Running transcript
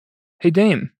Hey,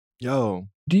 Dame, Yo,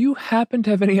 do you happen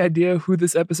to have any idea who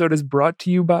this episode is brought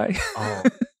to you by? oh,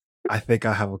 I think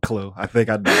I have a clue. I think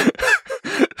I do.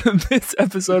 This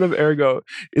episode of Ergo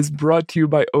is brought to you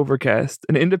by Overcast,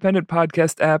 an independent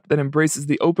podcast app that embraces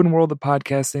the open world of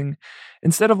podcasting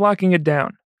instead of locking it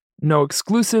down. No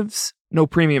exclusives, no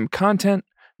premium content,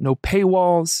 no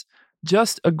paywalls,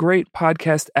 just a great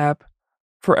podcast app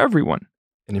for everyone.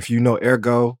 And if you know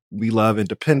Ergo, we love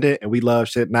independent and we love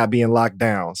shit not being locked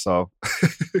down. So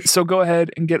So go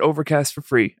ahead and get Overcast for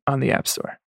free on the App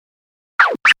Store.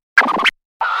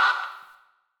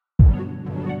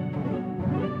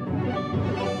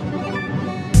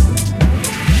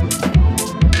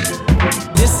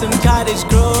 This some cottage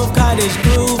groove-ish, cottage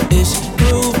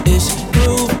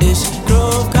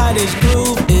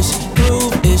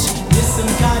groove-ish. This some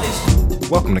cottage.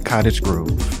 welcome to Cottage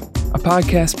Groove. A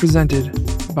podcast presented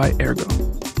by Ergo.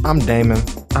 I'm Damon,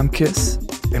 I'm Kiss.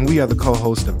 and we are the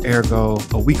co-host of Ergo,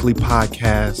 a weekly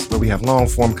podcast where we have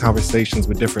long-form conversations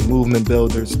with different movement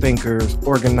builders, thinkers,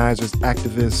 organizers,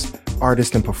 activists,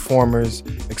 artists, and performers,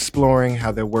 exploring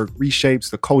how their work reshapes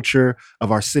the culture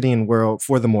of our city and world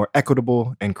for the more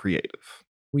equitable and creative.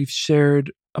 We've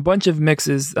shared a bunch of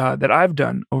mixes that I've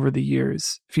done over the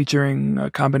years, featuring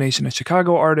a combination of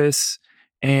Chicago artists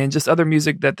and just other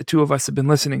music that the two of us have been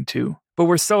listening to. But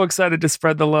we're so excited to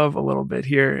spread the love a little bit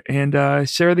here and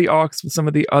share the aux with some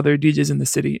of the other DJs in the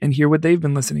city and hear what they've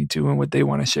been listening to and what they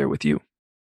want to share with you.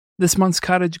 This month's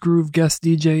Cottage Groove guest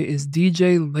DJ is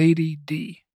DJ Lady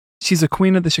D. She's a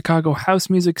queen of the Chicago house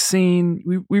music scene.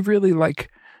 We've really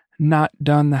not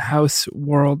done the house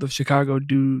world of Chicago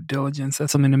due diligence.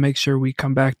 That's something to make sure we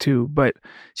come back to. But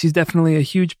she's definitely a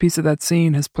huge piece of that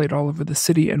scene, has played all over the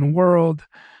city and world.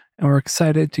 And we're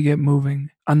excited to get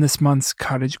moving on this month's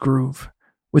Cottage Groove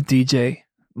with DJ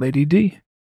Lady D.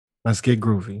 Let's get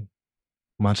groovy.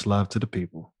 Much love to the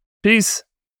people. Peace.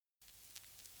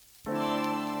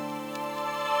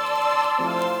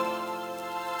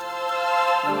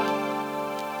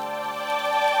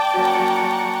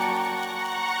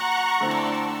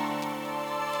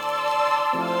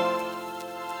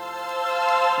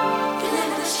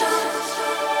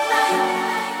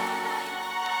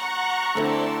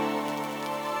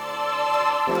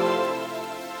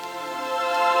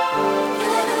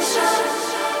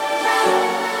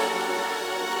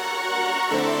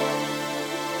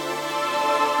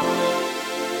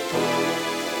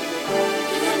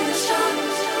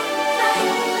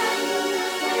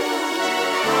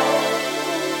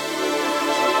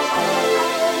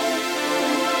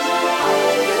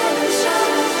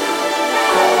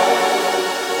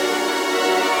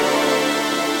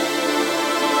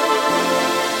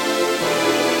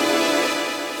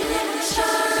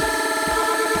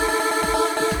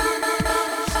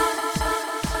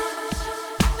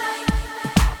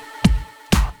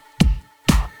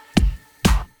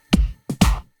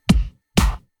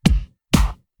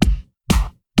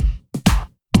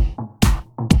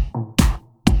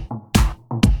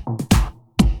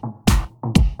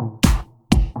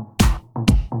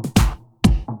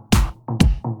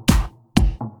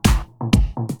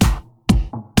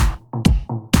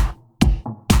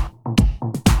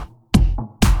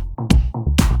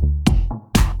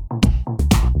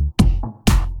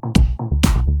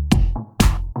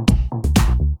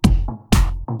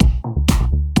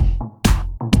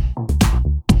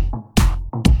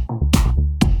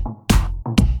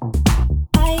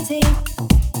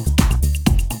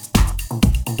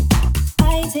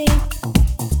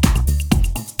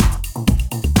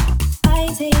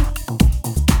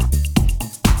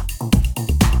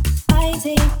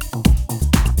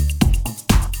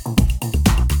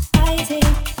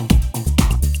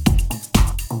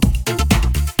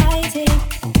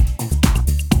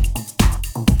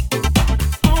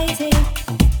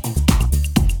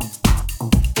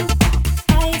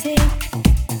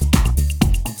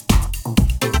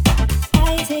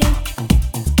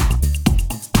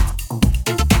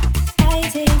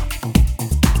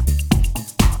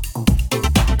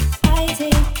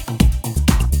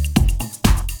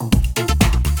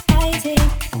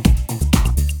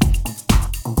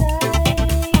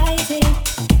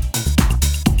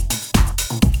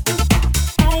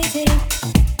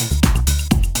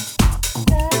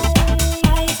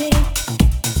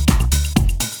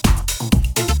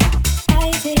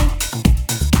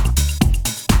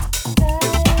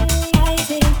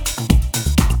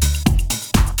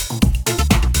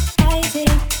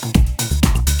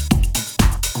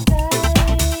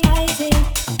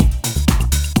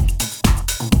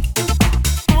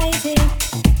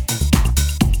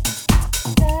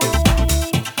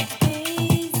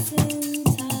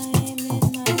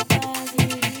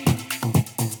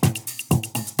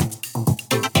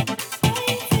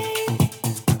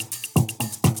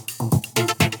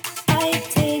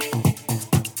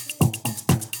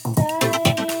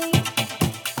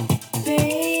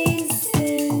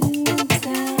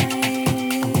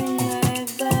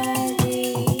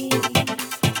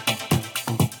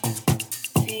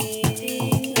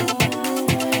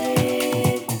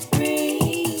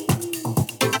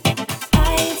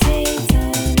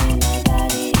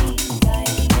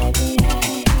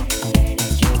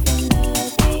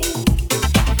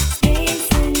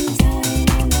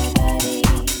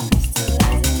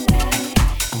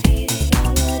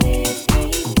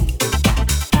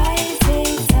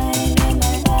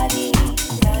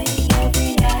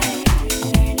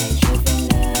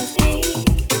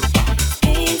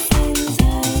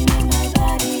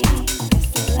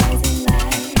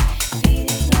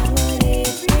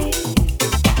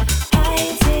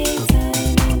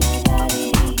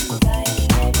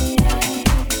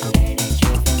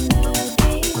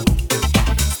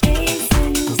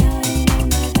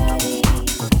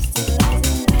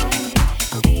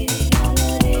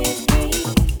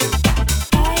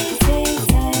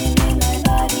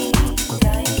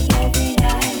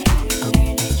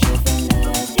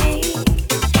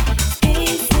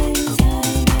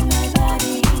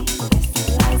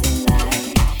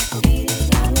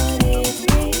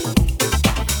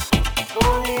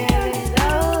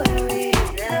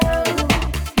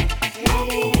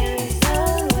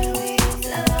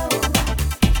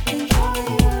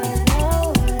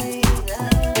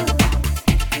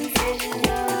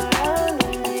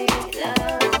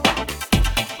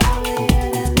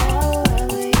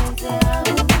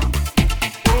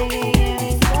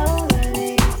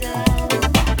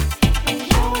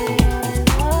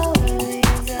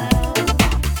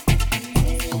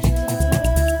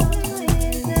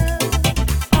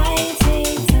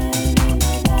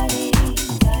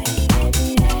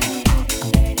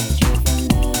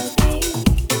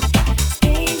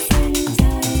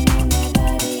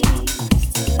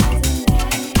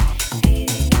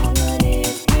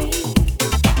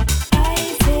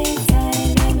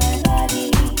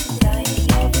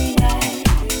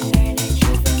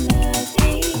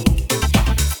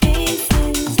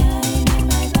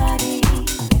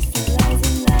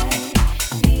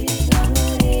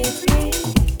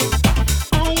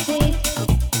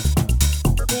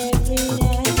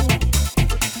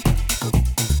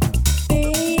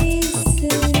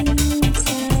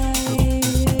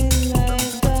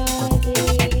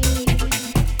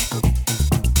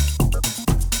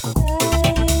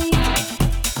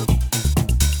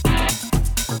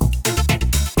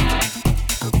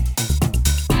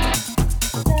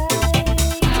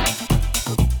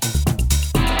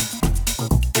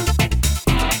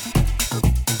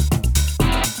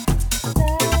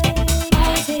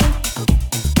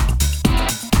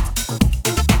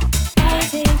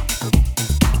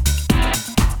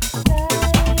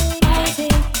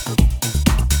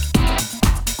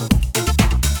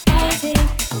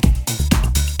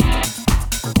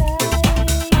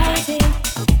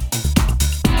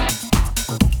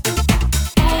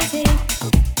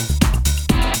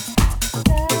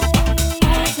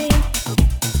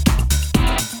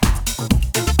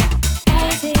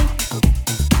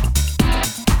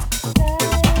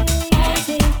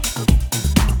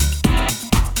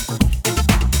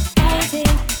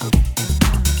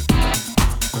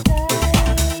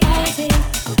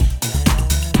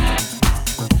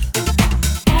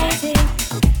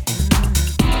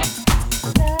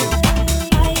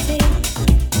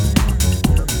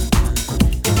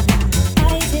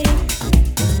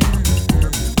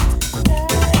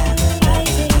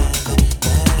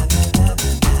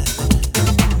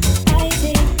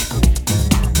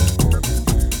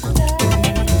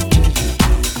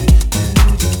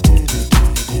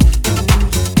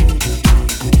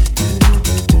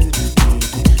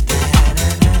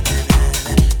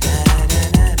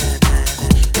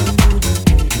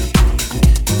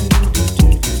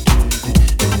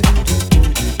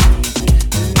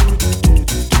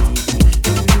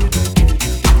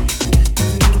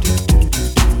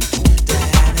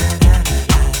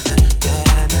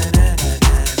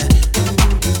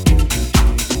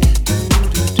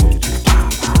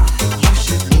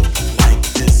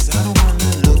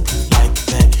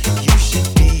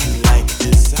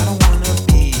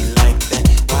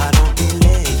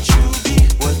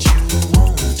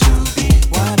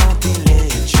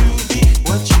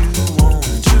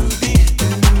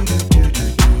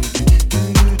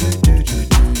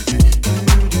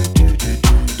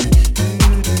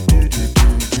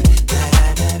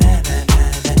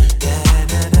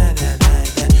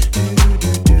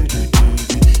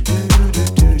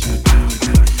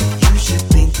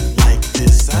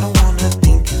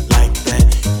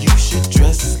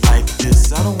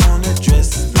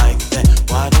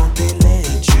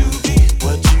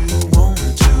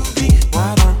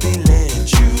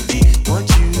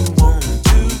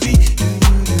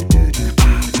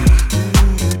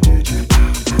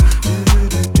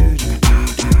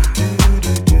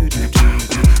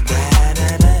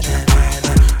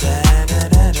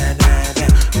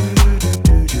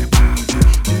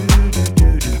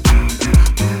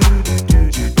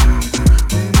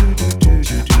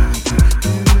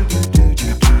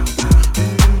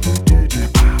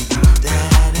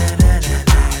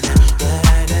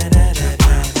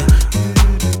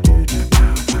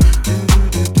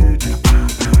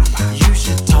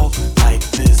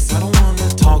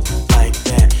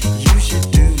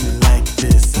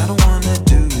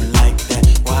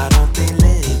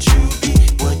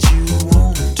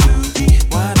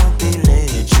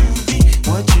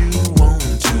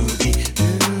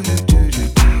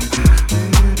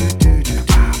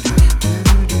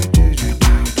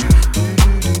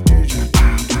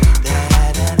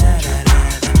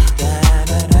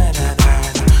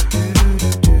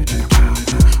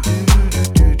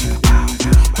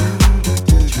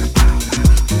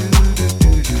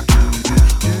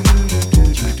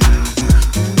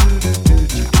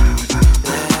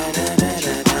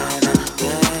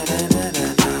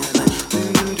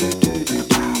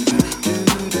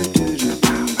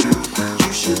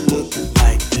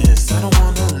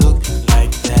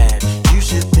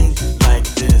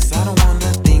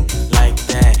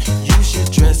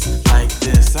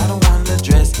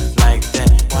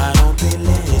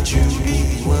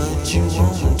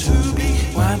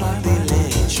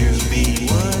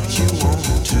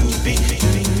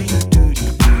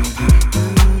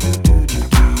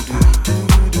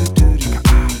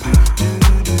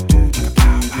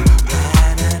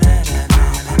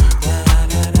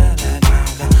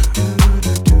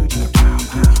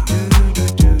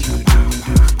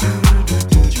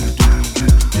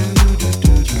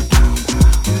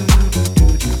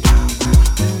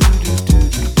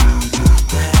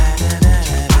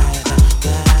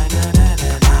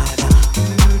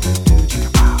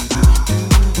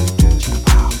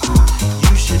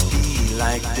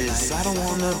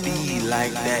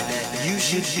 You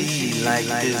should be like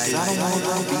this. I don't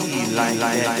wanna be like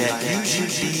that. You should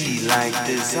be like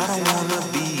this. I don't wanna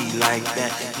be like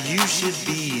that. You should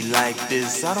be like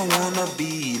this. I don't wanna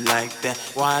be like that.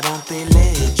 Why don't they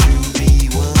let you be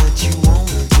what you want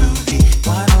to be?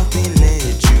 Why don't they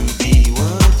let you be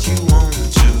what you want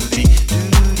to be?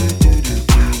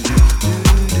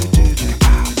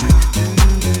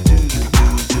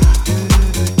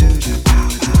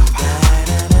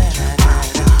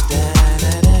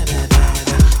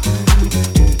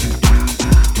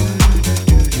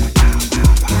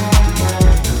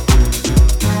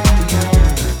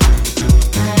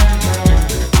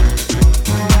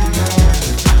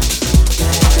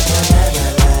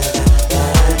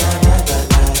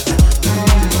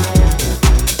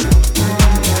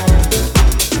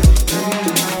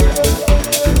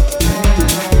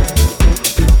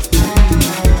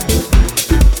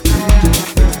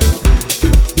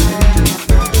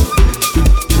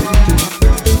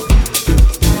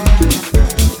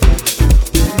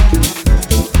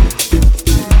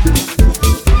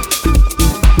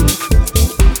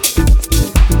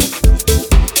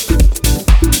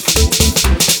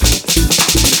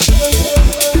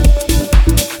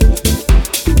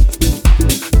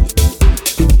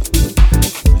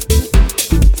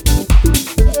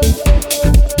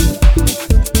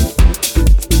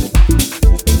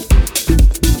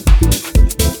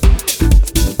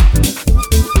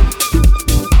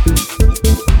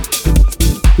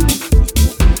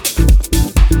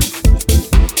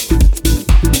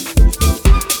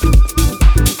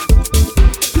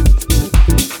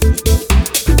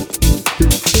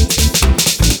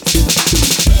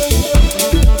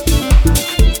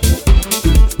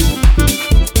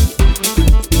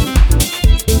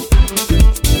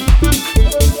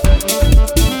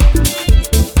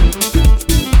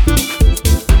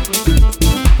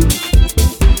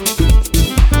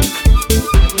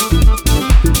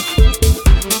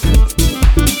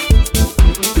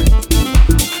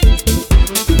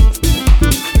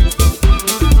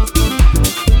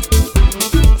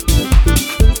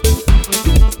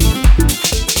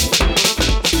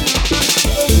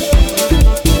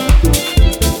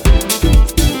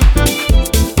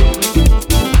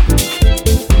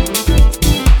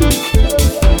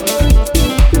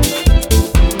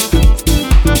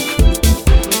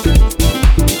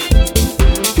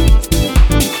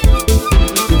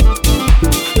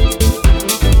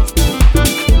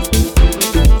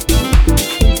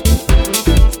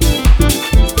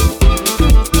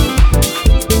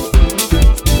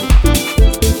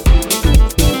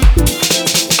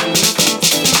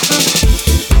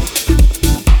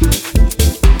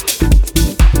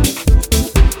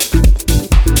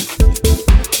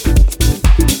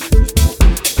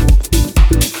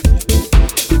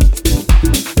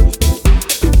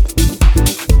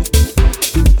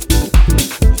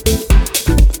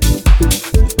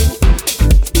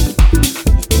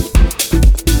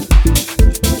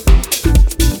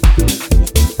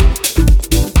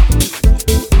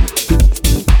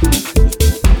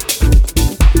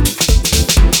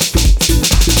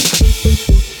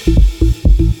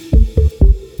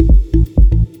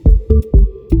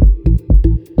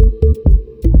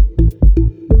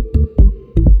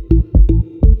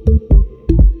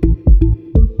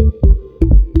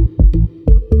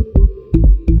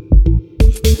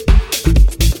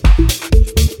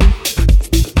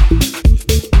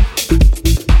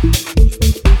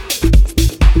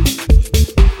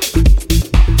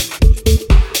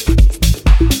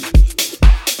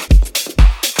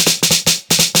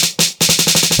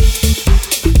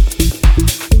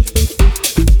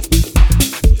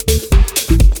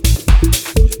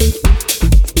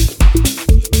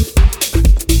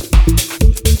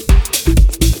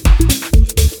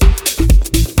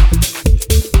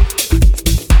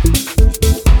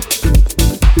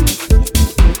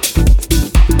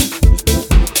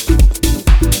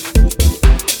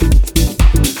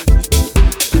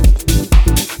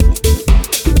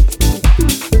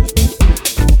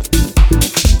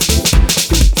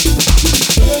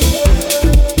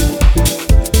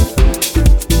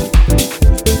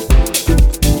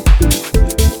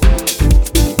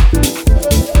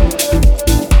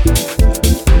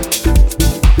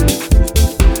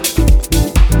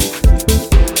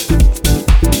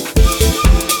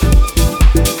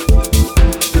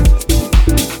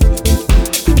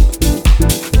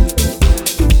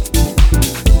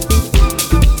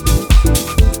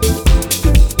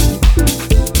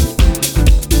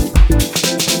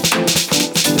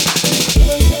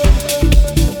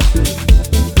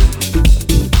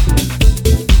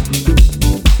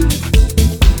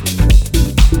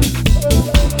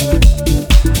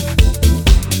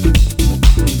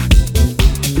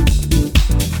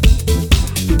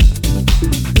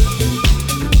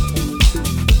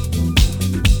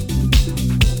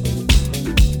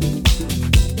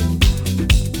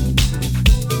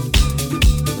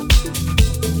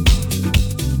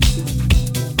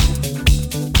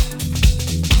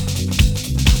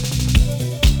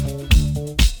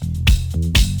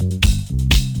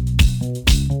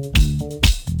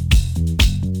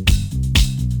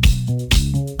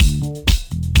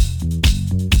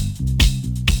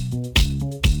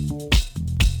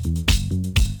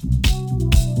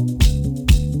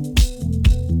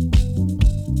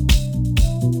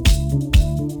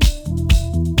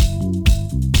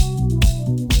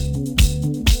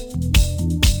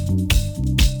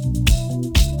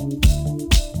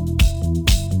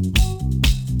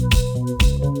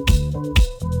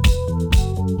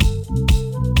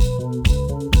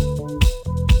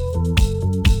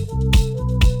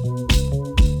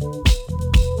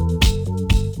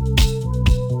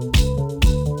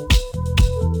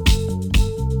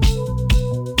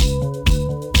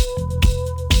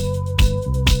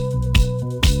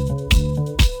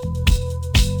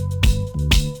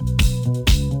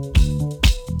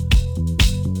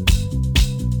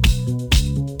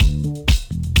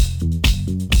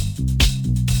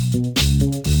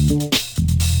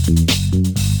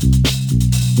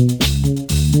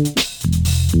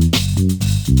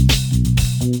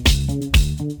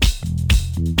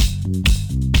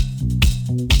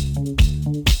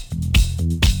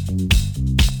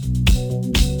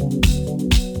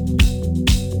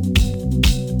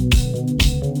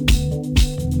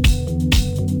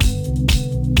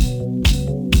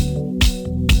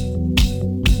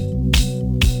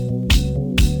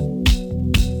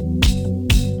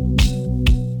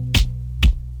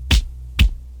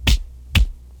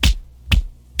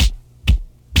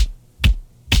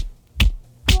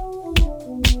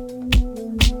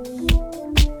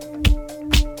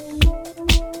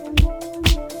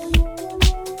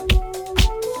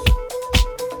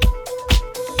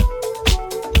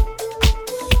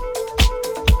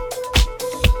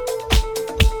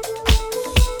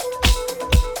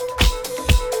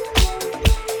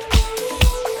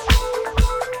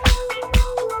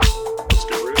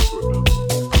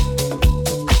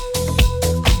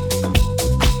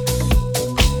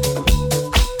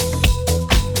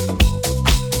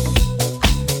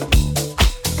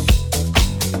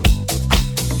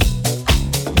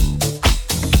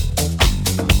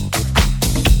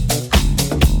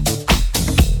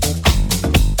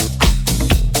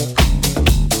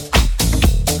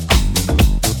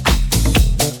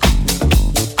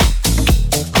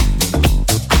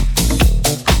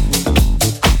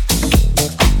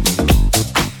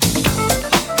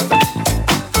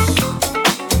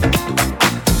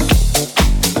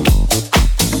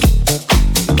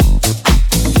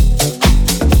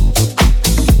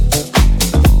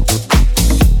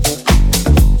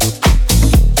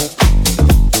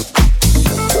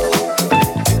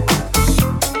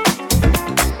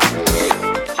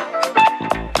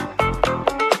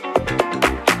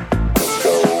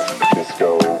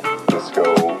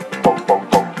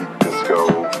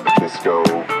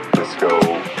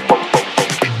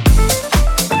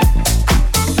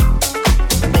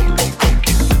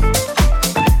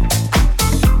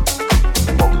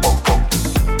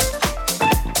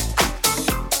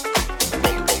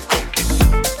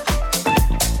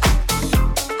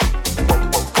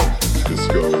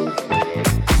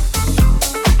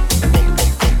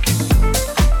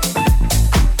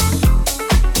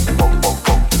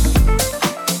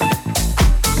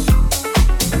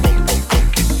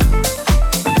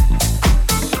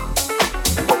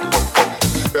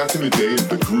 in the day,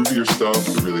 the groovier stuff,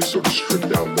 the really sort of stripped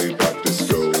down, laid back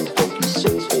disco, funky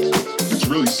soulful, it's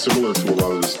really similar to a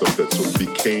lot of the stuff that sort of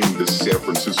became this San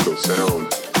Francisco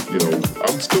sound. You know,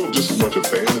 I'm still just as much a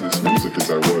fan of this music as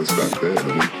I was back then. I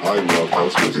mean, I love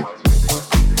house music.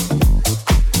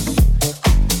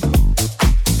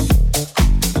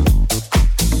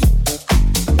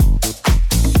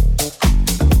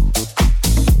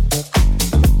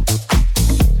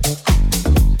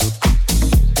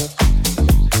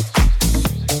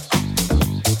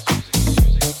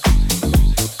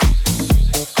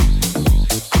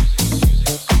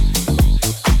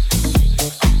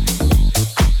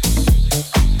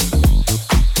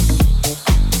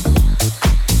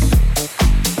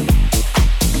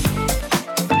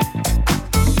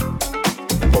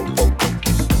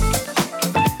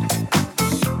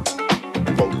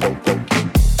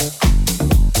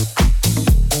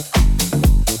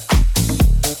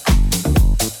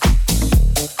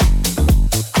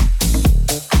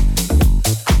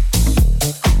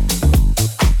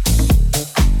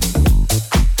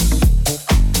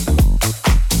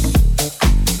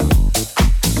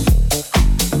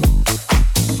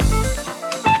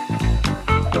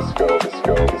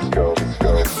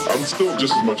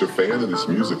 Just as much a fan of this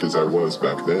music as I was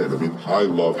back then. I mean, I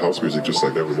love house music just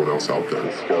like everyone else out there.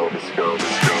 Let's go, let's go,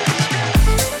 let's go.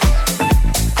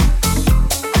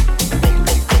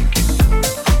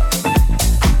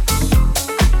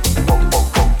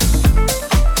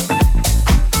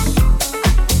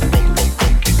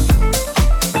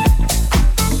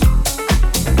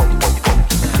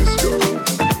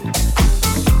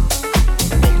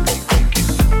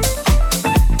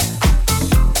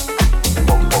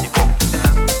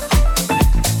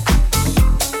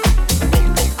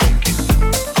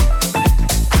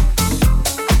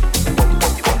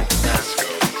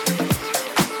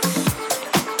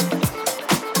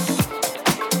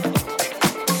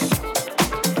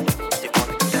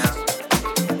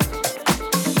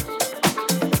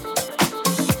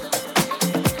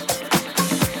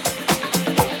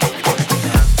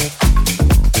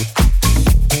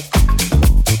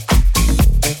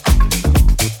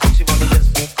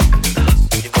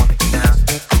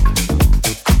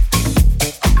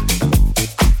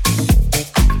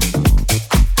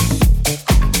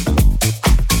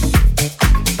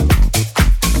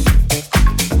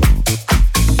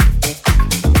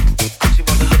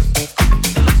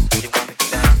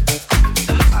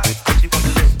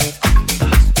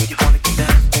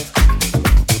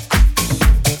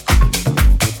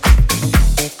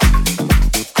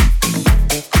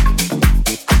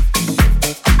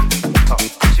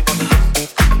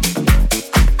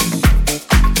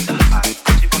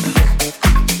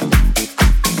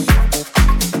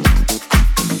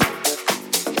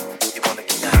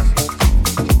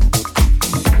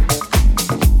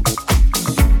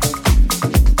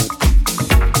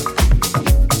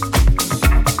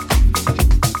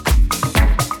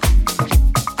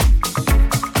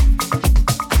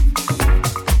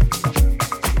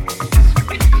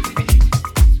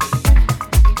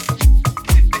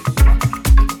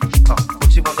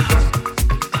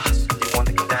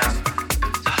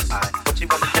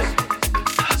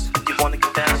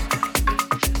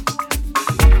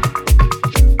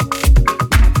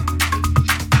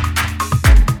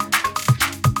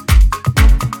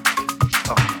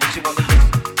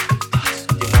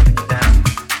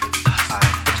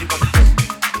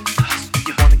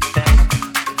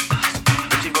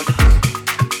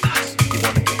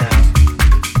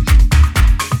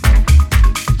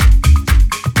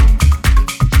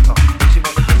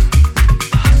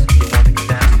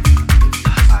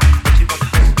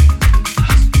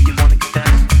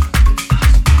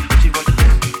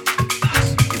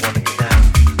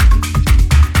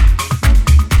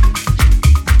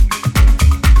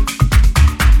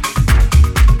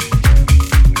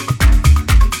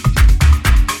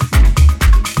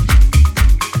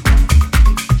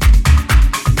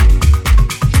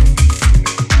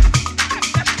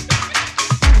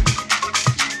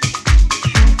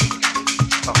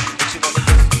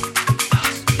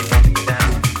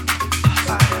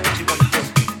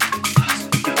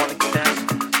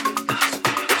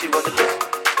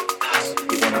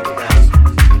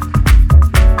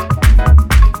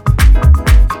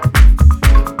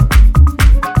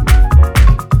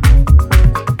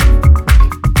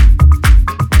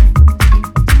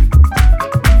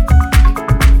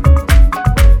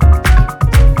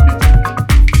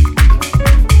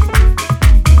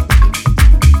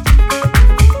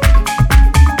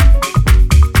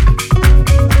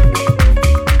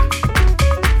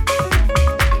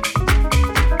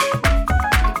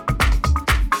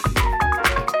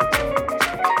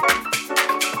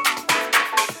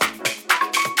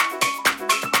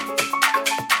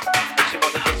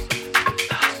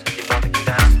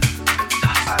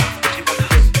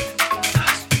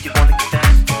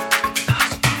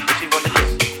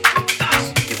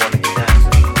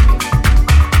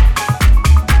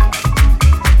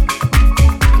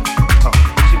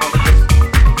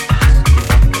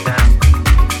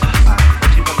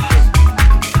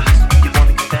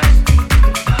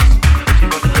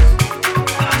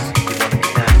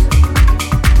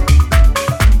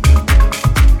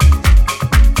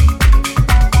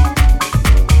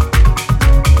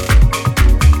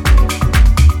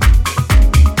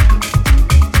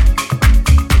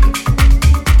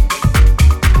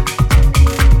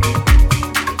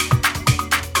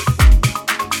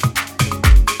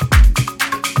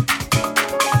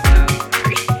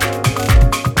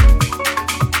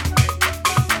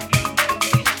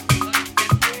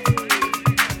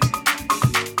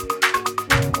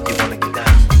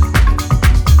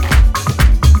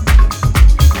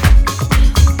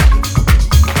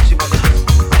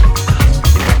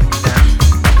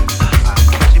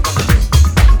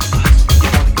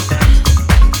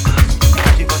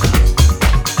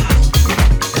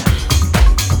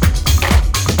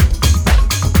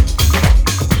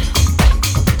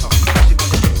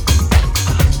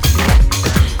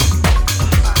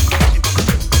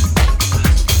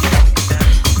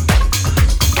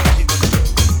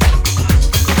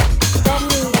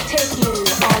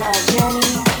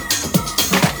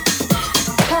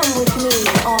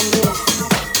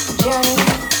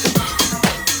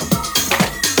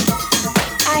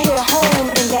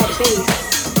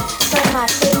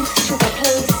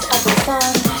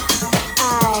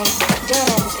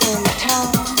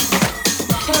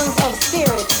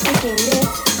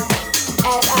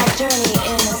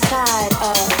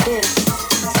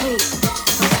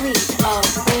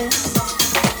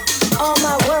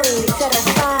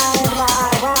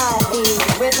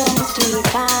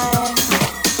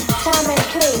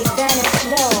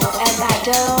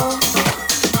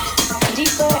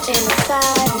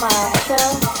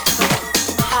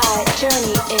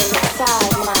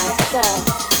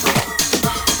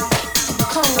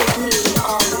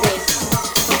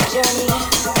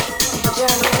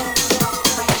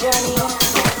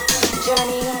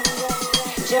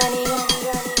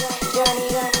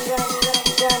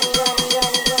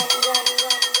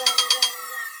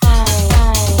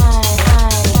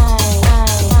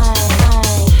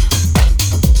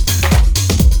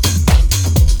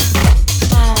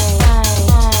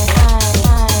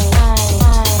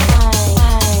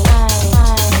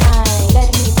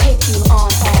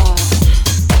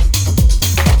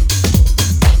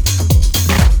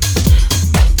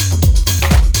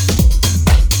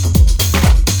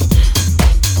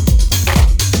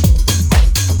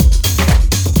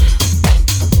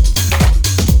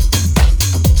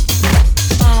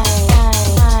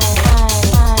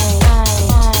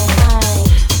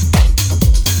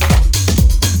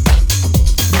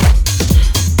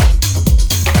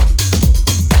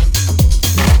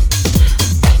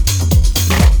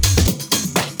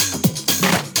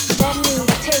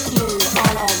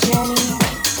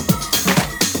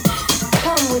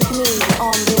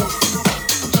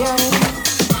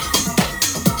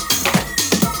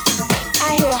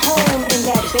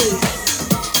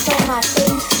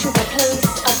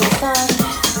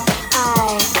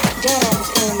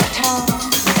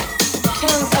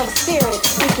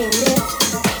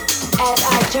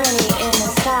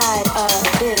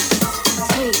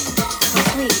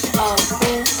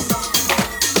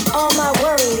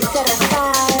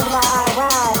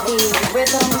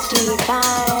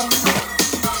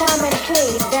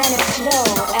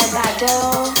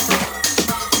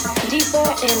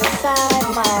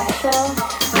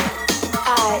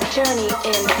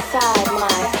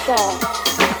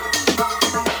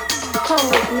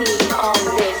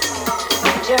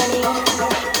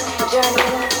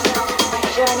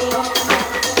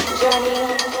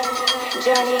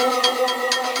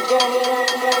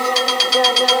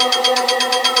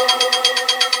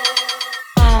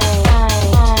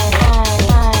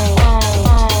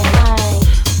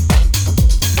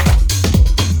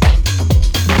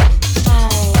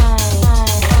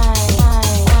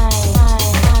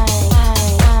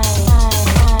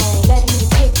 Let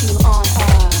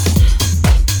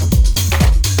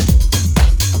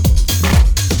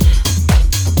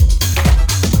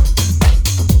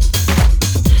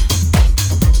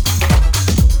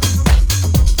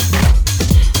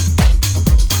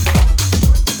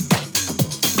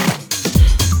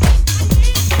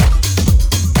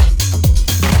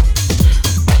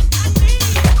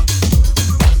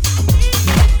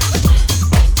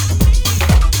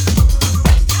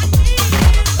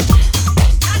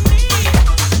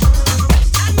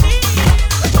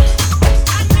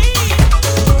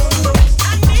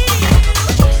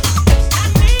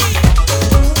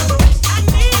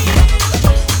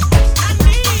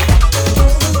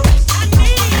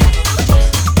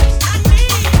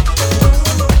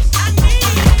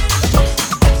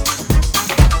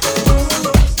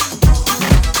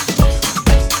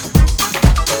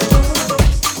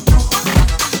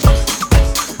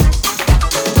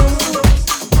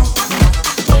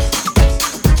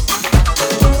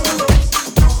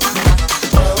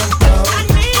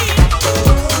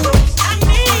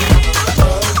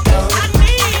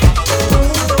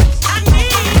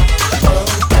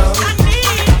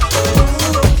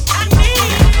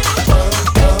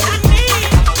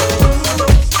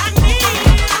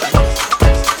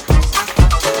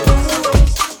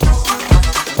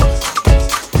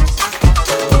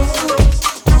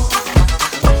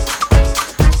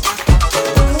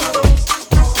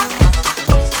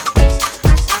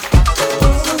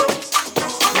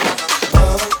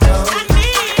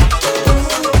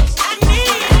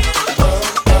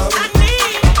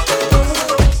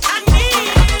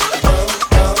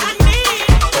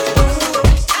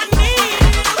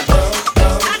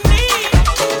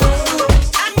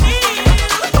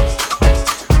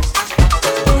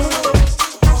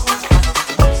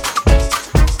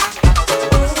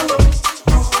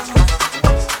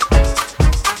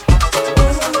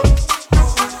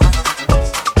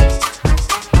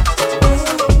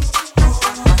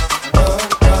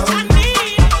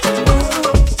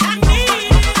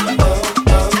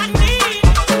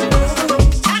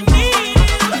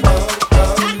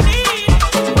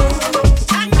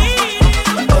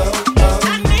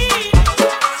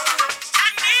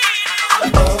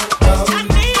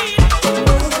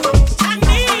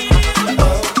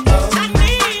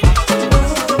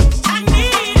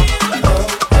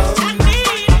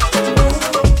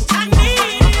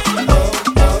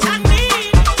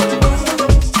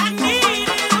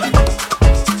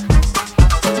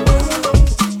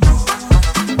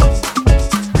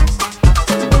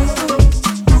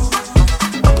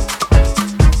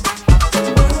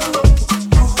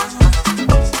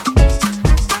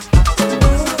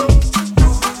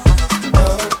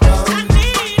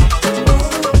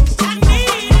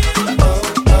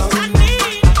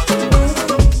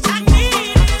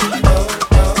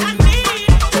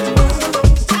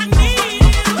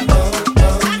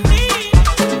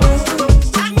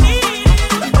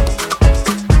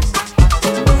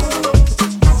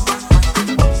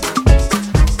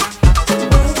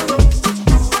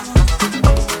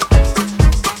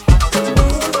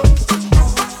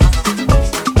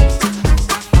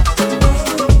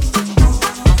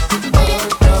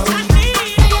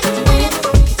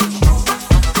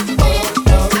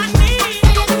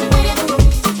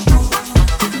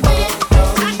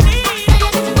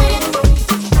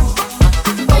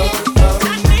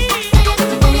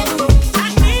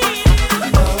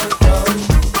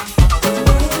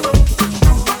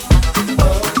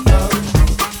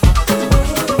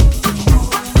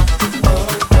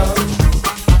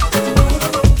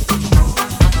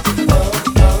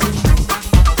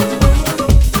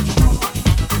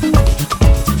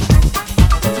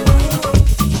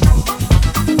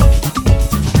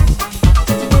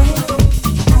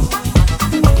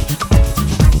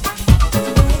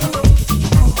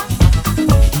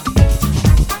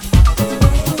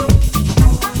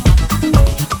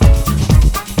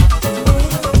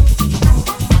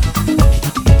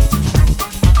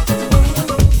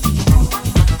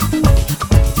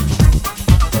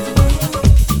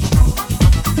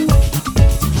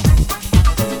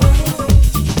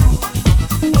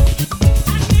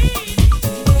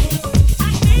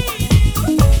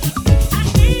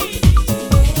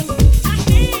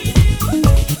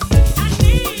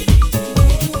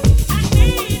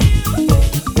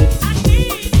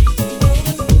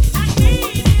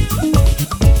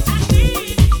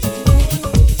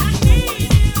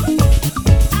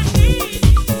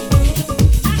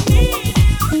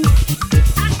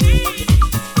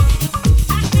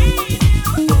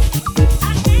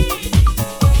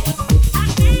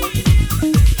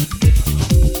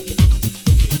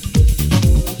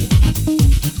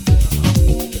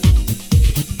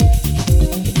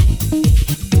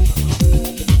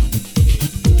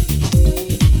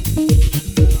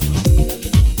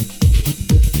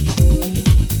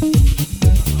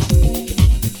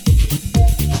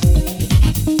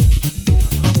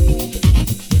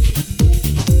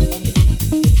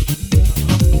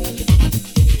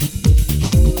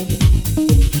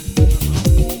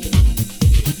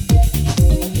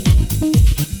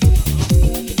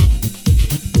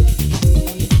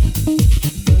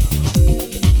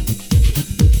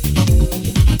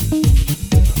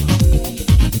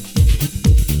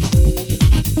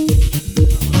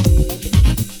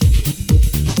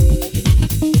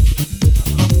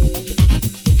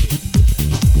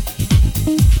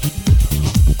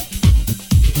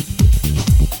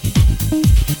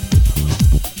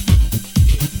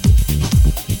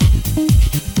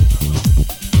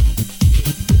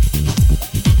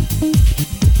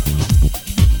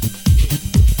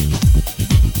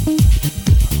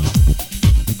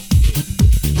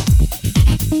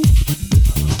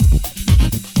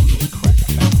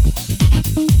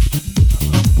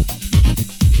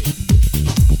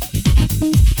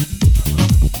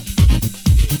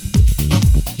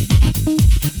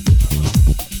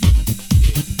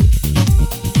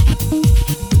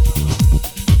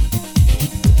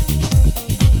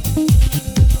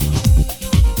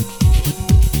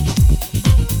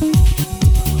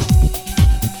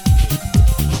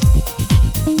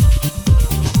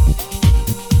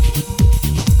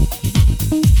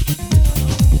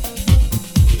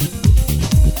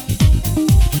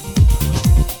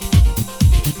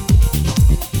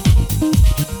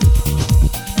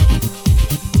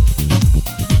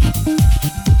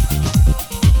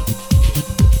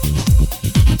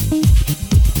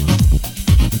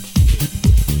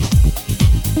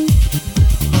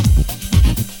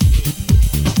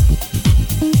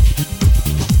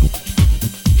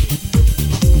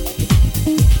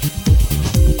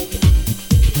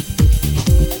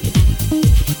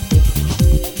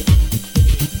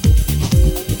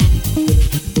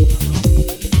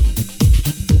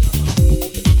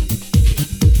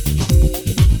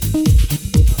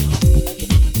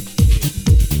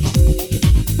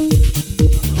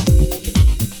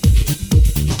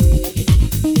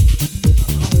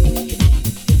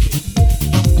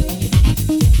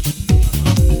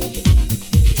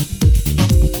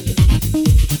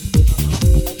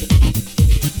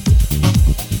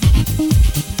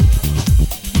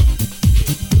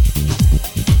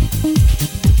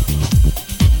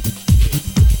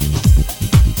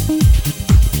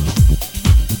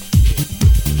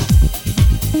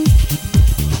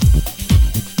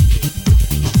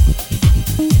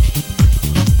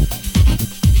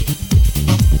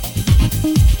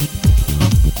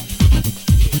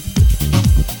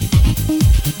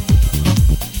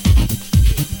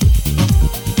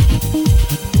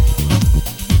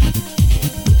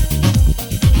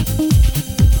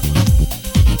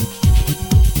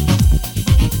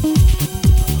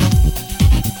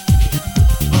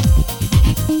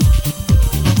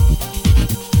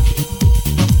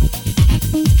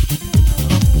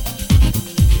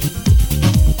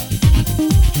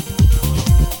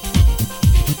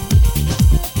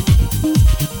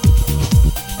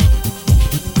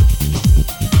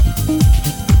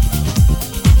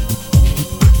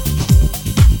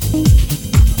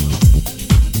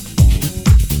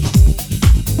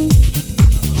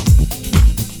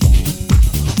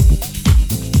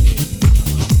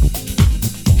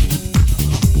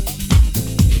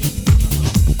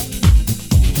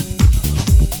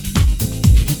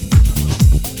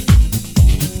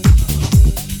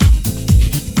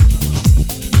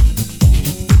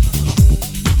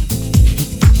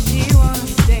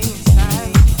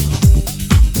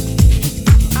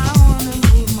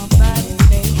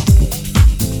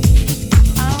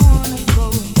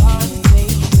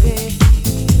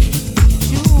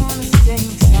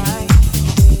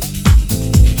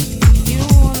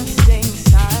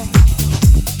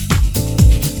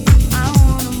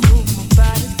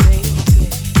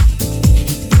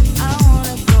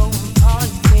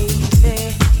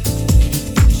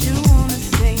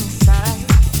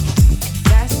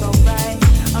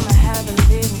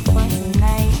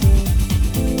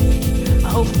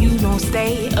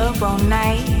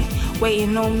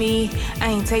waiting on me. I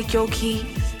ain't take your keys.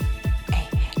 Ay,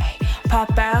 ay,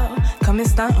 pop out, come and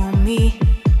stunt on me.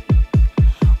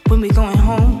 When we going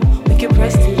home, we can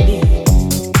press TV.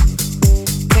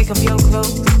 Take off your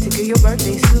clothes, take off your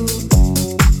birthday suit.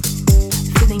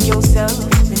 Feeling yourself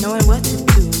and knowing what to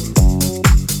do.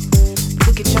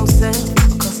 Look at yourself,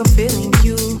 because I'm feeling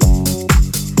you.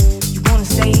 You wanna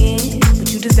stay in,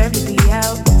 but you deserve to be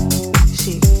out.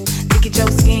 Shit, look at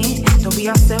your skin, don't be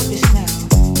all selfish now.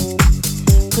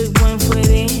 Put one foot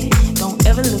in, don't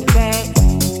ever look back.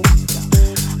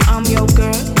 I'm your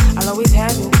girl, I'll always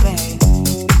have your back.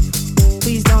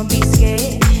 Please don't be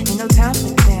scared, ain't no time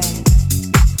for that.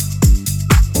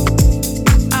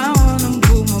 I wanna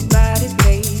move my body,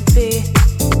 baby.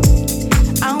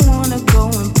 I wanna go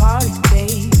and party,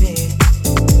 baby.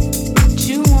 But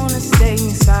you wanna stay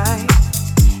inside,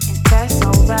 and that's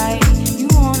alright. You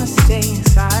wanna stay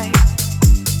inside.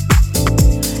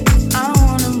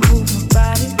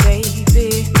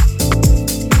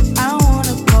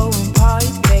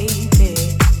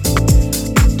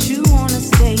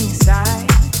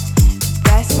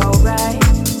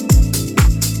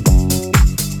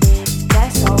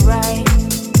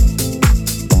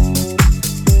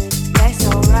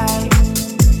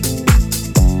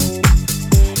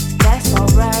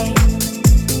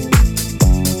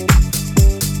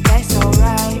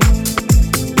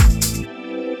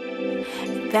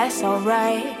 That's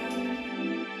alright.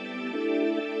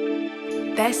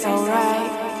 That's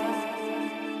alright.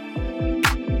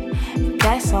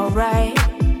 That's alright.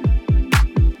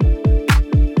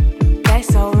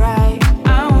 That's alright.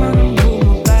 I wanna move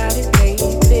my body,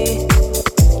 baby.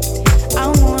 I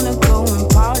wanna go and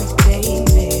party,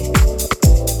 baby.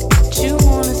 But you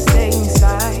wanna stay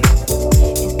inside,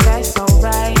 and that's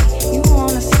alright. You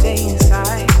wanna stay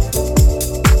inside.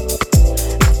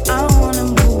 I wanna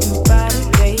move my body,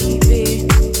 baby.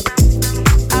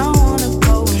 I wanna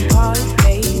go and party,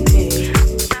 baby.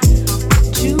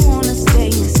 But you wanna stay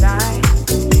inside.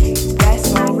 That's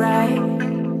alright.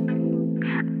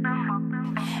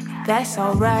 That's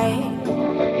alright.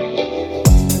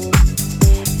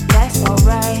 That's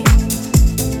alright.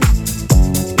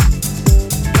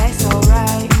 That's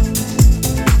alright.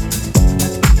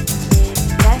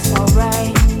 That's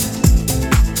alright.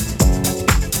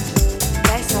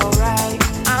 That's alright.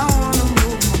 I wanna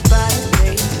move my body,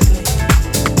 baby.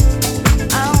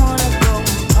 I wanna go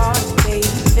and party,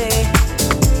 baby.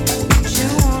 But you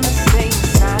wanna stay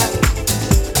inside.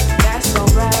 That's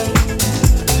alright.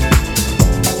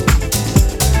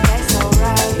 That's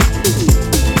alright.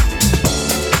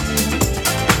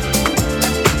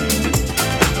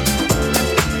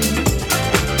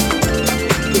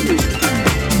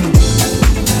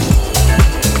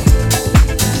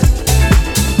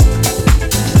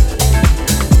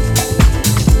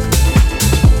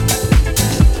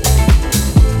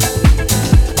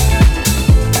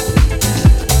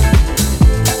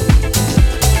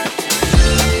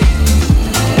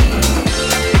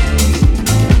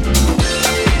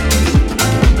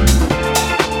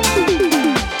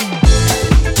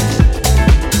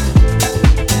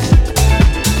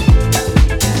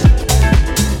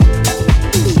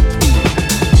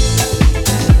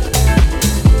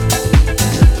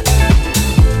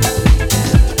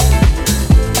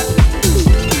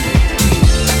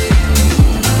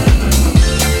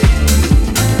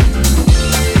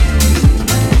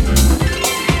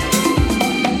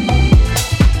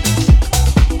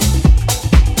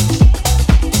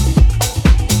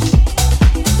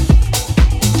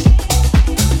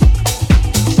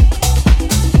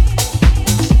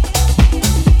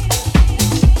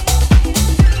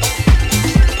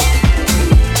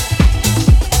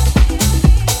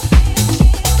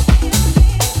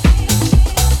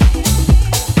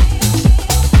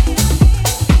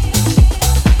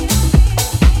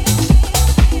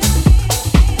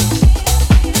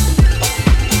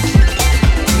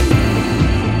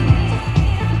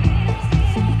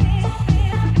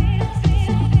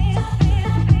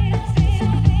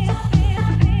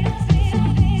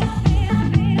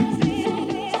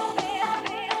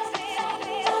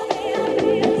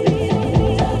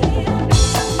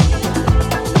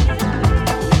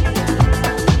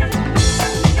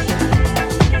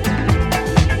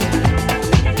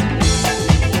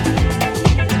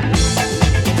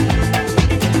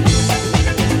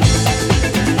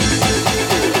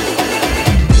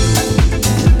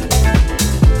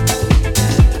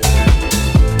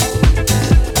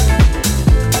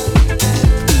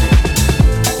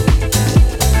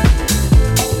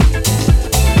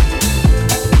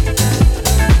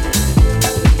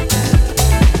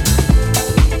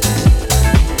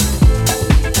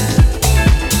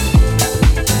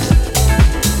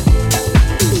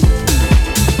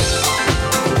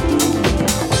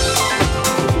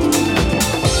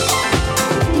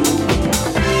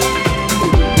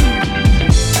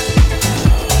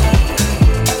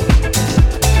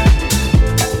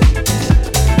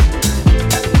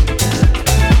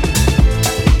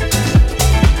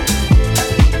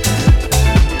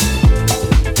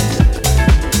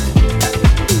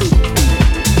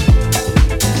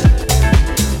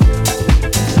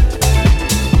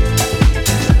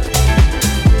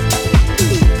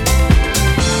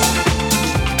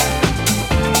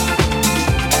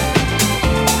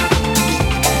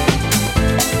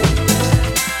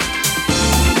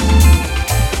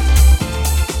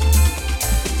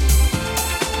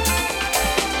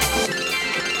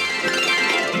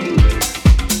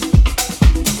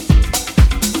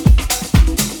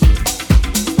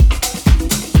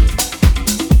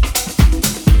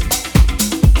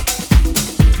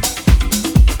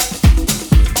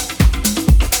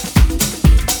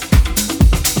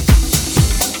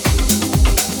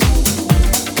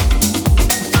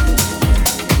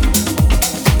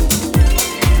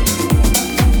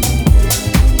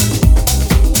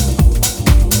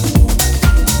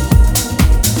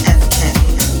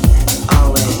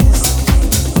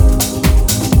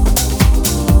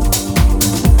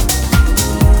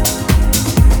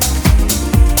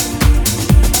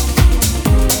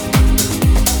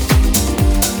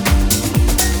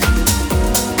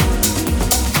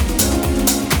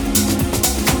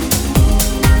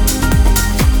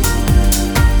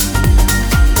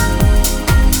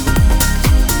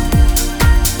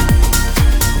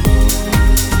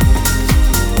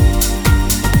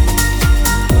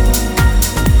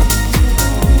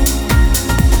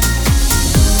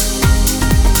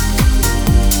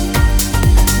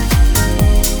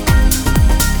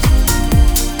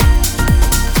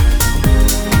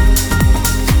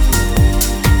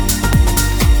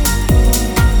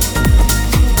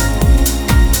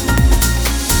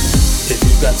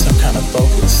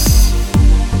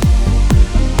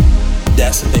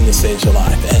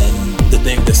 And the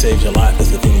thing that saves your life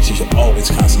is the thing that you should always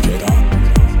concentrate on.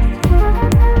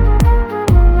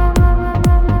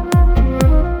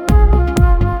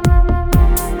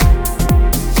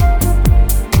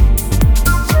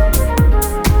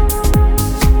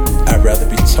 I'd rather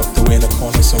be tucked away in a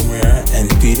corner somewhere and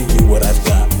feeding you what I've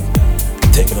got.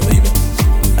 Take it or leave it.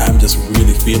 I'm just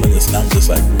really feeling this, and I'm just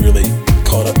like really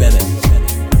caught up in it.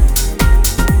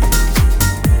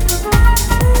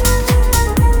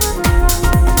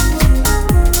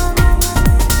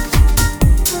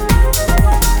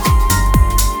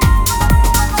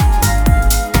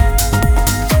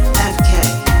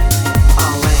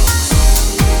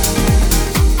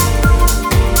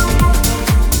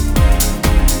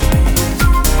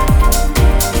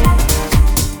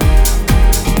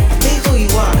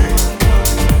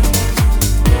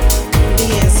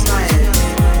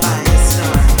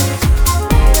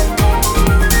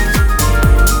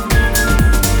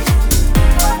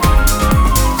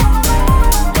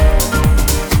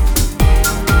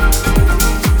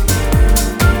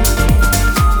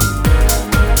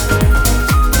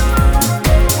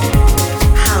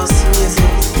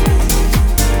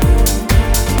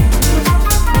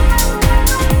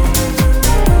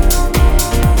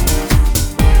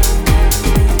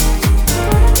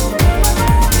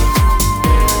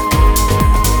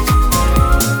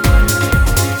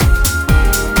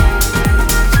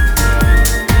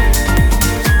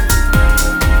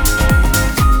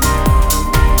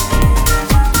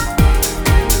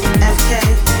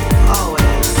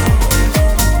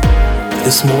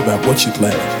 It's more about what you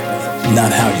play,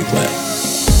 not how you play.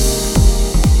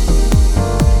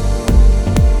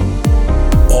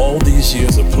 All these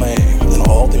years of playing and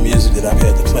all the music that I've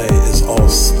had to play is all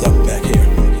stuck back here.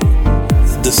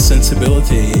 The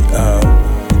sensibility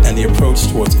and the approach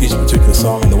towards each particular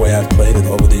song and the way I've played it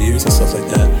over the years and stuff like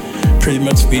that pretty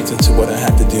much feeds into what I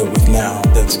have to deal with now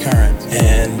that's current.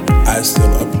 And I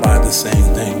still apply the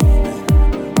same thing.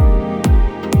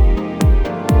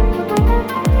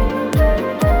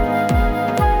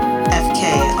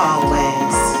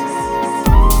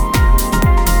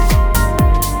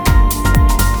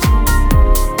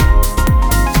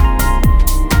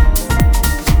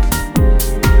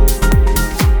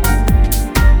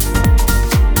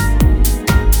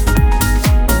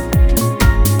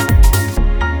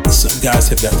 Guys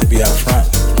have got to be out front,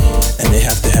 and they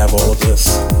have to have all of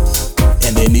this,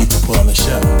 and they need to put on a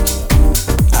show.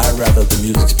 I'd rather the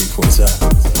music speak for itself,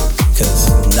 because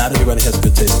not everybody has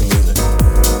good taste in music,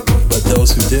 but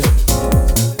those who do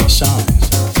shine.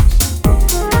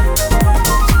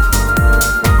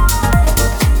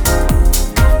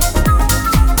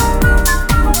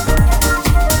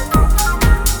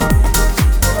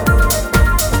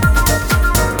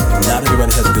 Not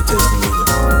everybody has good taste in music,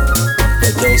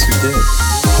 but those who do,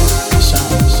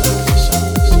 shine, shine, shine,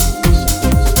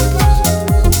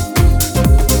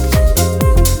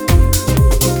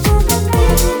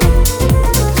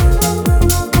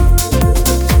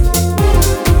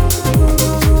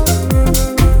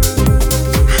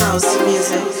 House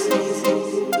music.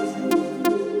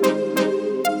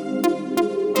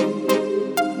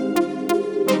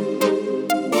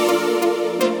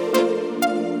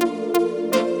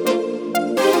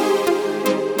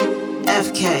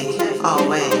 FK,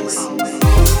 always.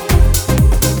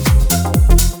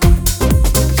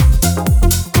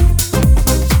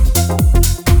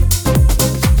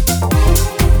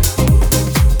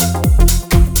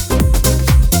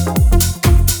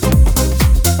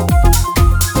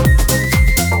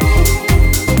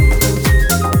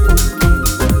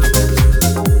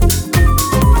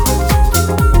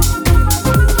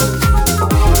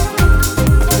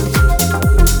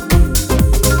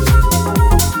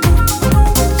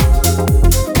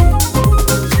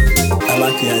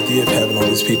 Of having all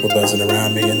these people buzzing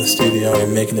around me in the studio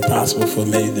and making it possible for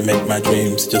me to make my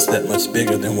dreams just that much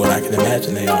bigger than what I can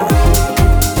imagine they are.